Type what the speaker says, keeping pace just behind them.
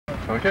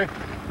Okay.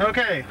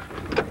 Okay.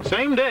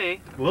 Same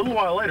day, a little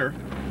while later,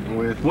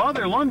 while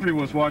their laundry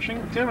was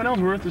washing, Tim and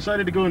Ellsworth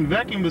decided to go and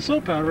vacuum the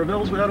soap powder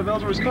out of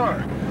Ellsworth's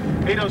car.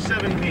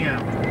 8:07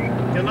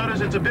 p.m. You'll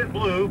notice it's a bit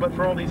blue, but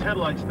for all these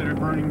headlights that are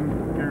burning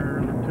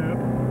here too.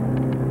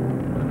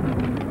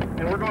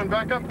 And we're going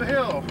back up the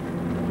hill.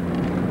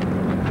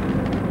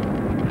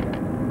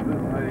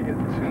 How do you get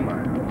to my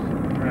house?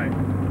 Right.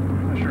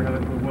 Not sure how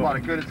that will. A lot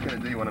of good it's going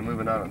to do when I'm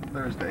moving out on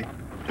Thursday.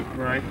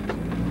 Right.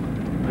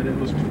 But it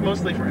was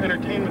mostly for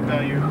entertainment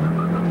value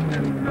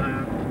and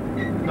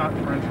not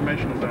for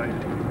informational value.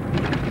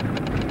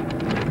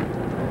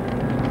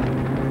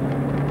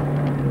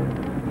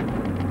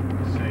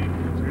 Let's see.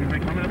 Is there anybody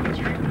coming up the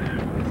street?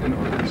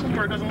 This is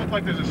where it doesn't look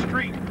like there's a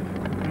street.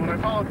 And when I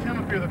followed Tim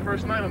up here the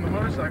first night on the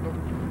motorcycle,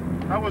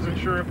 I wasn't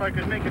sure if I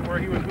could make it where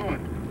he was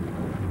going.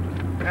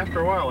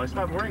 After a while, I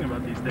stopped worrying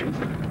about these things.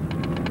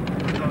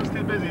 I was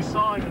too busy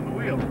sawing in the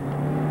wheel.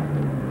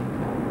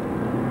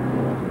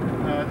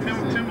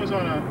 Tim was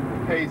on a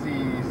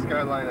hazy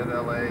skyline of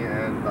LA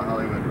and the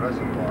Hollywood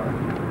Reservoir.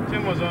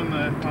 Tim was on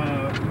the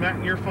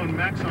earphone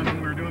Maxon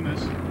when we were doing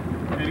this,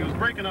 and he was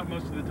breaking up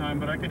most of the time,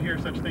 but I could hear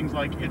such things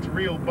like, "It's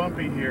real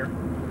bumpy here."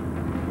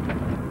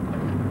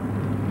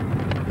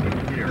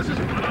 This is,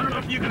 I don't know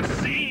if you can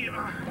see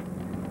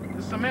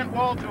the cement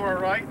wall to our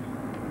right,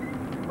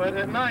 but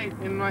at night,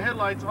 in my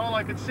headlights, all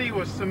I could see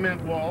was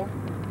cement wall.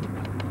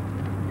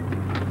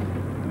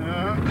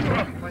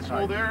 Nice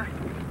hole there.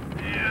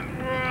 And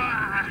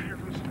here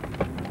comes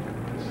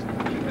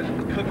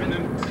cooking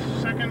in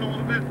a second a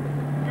little bit.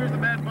 Here's the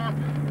bad bump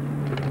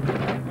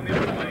on the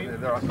other lane.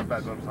 There are also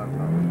bad bumps on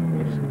top.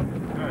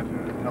 Good.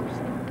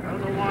 I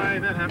don't know why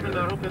that happened.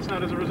 I hope that's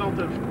not as a result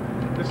of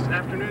this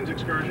afternoon's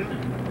excursion.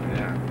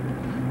 Yeah.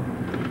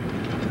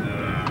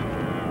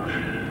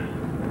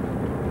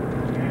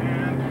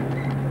 And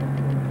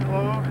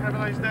hello, have a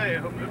nice day. I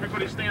hope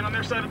everybody's staying on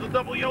their side of the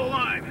double yellow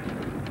line.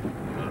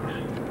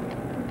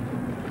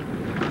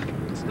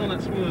 Still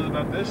not smooth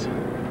about this. You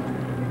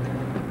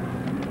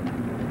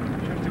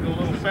have to go a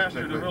little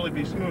faster to really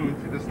be smooth.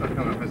 See, this stuff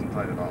coming up isn't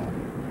tight at all.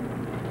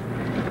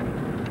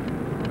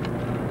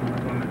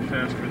 Not going that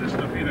fast for this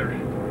stuff either.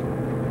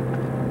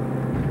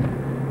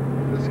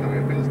 This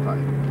coming up is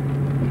tight.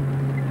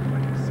 I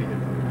can see it.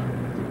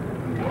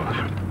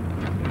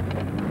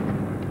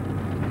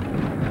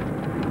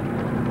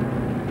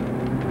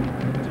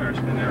 The tire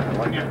spin there. I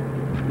like it.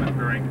 Not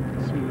very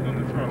smooth on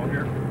the throttle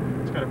here.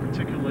 It's got a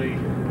particularly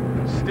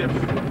stiff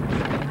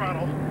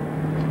throttle, so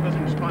it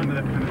doesn't respond to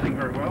that kind of thing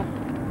very well.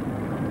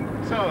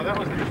 So that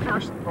was the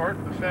first part,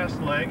 the fast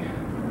leg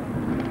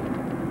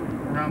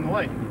around the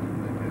lake.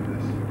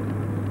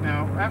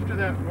 Now after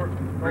that, are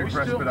we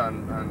still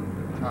on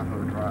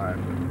Tahoe Drive?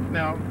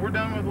 Now we're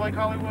done with Lake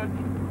Hollywood.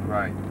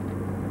 Right.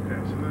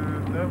 Okay, so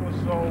that was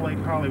all Lake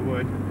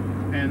Hollywood,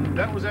 and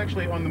that was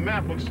actually on the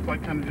map looks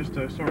like kind of just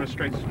a sort of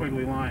straight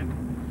squiggly line.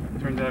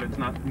 Turns out it's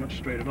not much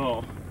straight at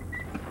all.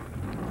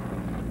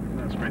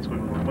 Straight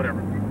squiggly line,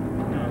 whatever.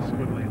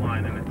 Squiggly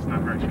line, and it's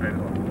not very straight at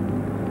all.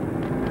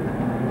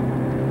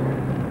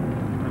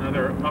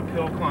 Another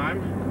uphill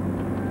climb.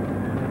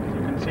 As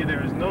you can see,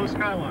 there is no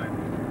skyline,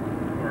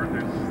 or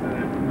there's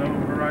no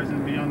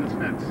horizon beyond this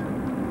fence.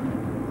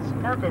 There's a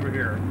park over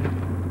here.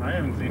 I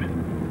haven't seen it,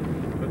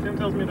 but Tim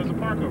tells me there's a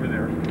park over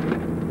there.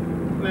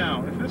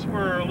 Now, if this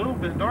were a little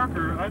bit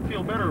darker, I'd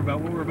feel better about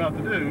what we're about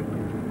to do,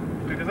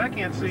 because I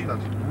can't see,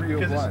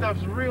 because this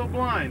stuff's real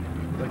blind.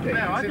 Okay,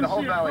 now, you can see the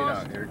whole valley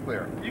now. You're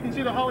clear. You can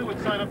see the Hollywood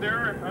sign up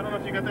there. I don't know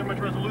if you got that much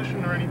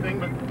resolution or anything,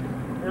 but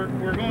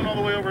we're going all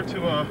the way over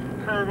to a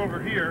curve over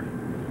here.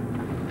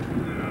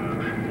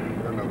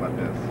 I don't know about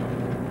this.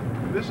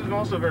 This is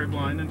also very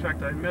blind. In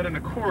fact, I met an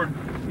Accord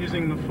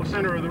using the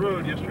center of the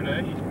road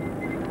yesterday.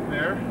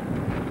 There.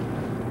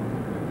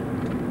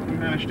 We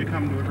managed to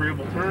come to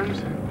agreeable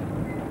terms.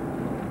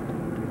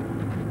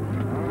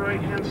 All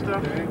right-hand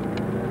stuff. Okay.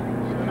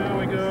 So now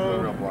we go. This is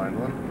the real blind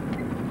one.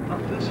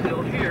 Up this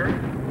hill here.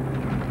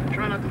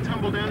 Try not to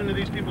tumble down into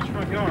these people's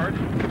front yard.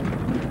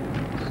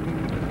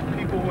 Some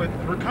people with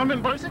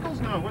recumbent bicycles?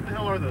 No, what the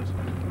hell are those?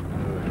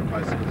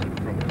 Bicycles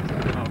from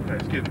inside. Oh, okay,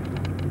 excuse me.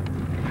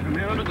 Come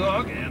here with a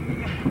dog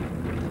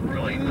and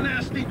really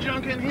nasty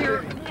junk in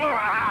here.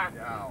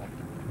 Yow.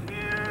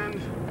 And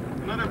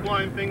another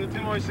blind thing that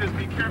Tim always says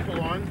be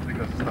careful on.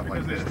 Because of stuff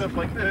like there's this. stuff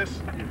like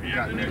this.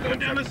 And you go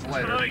down this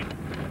tight.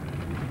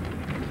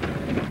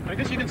 I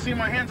guess you can see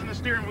my hands on the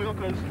steering wheel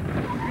because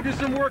we do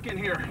some work in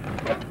here.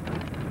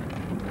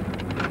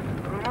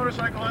 On a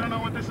motorcycle, I don't know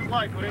what this is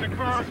like, but in a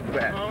car,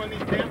 oh, and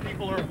these damn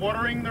people are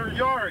watering their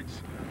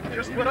yards.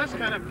 Just what us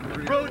kind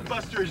of road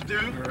busters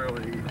do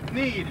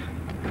need.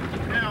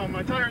 Now,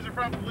 my tires are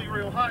probably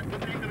real hot,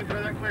 but they ain't gonna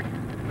dry that quick.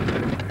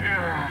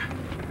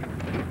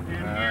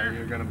 And here,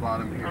 you're gonna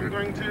bottom here. I'm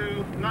going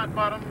to not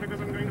bottom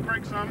because I'm going to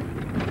brake some.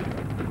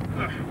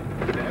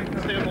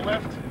 Stay on the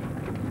left.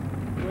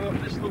 Go up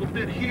this little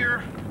bit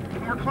here.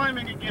 And we're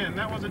climbing again.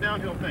 That was a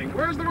downhill thing.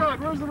 Where's the road?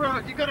 Where's the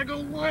road? You gotta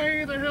go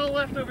way the hell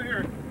left over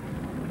here.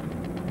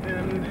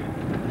 And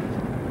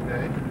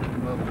okay,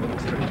 a little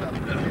straight up.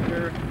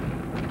 here.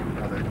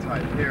 Another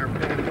Right here,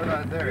 man, we're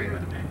not there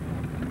yet.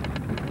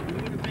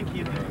 You would think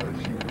he'd...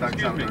 She tucked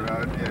something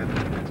out, yeah.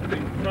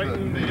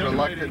 The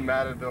reluctant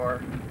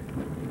matador.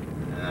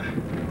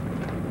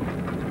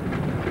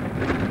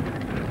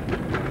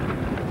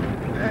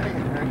 Hey,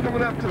 we're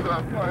coming up to the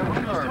final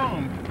Almost curve.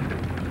 home.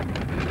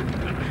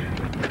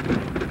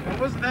 Well,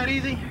 wasn't that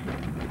easy?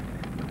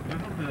 I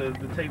hope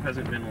the tape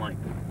hasn't been like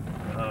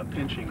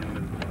pinching in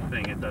the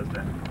thing. It does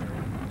that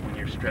when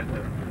you're stretched.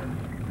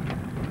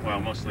 Well,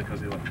 mostly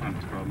because the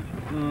electronics problem.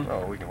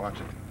 Oh, we can watch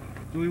it.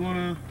 Do we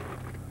want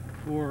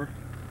to, or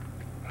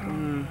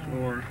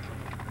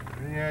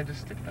Yeah,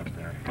 just stick it up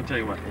there. I'll tell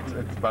you what.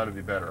 It's about to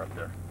be better up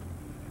there.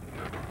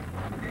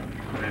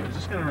 Man, it's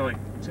just gonna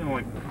it's gonna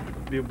like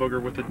be a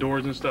booger with the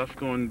doors and stuff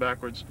going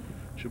backwards.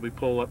 Should we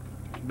pull up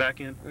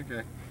back in?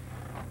 Okay.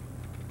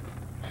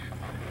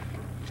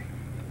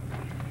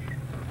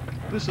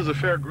 This is a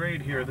fair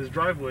grade here. This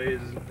driveway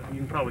is, you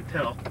can probably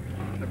tell,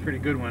 a pretty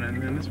good one,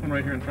 and then this one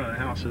right here in front of the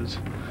house is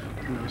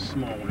a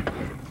small one.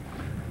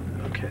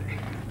 Okay.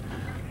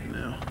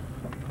 Now,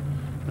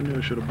 I knew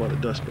I should have bought a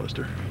dust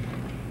buster.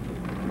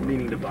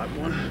 Meaning to buy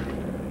one.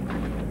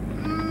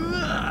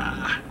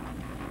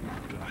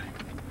 God.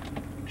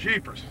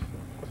 Jeepers.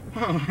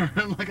 Oh,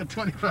 we're in like a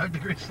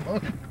 25-degree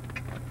slope.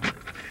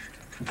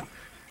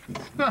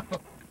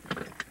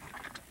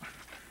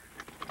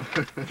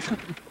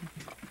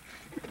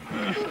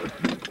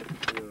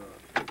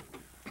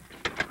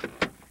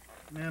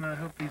 Man, I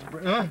hope these.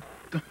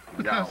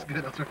 That's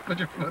good. I'll put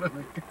your foot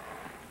on it.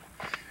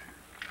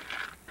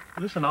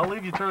 Listen, I'll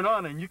leave you turned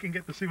on, and you can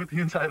get to see what the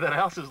inside of that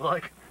house is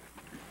like.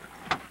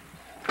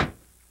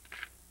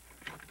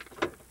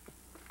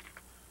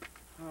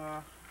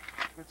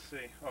 Let's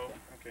see. Oh,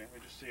 okay. Let me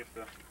just see if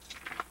the.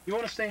 You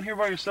want to stay in here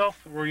by yourself,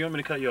 or you want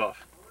me to cut you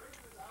off?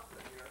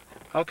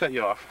 I'll cut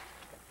you off.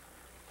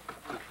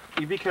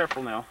 You be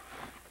careful now.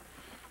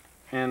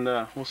 And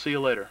we'll see you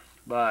later.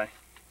 Bye.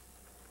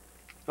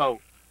 Oh,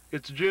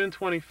 it's June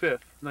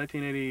 25th,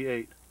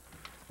 1988,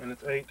 and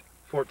it's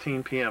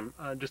 8:14 p.m.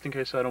 Just in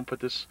case I don't put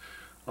this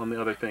on the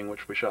other thing,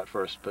 which we shot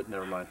first, but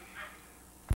never mind.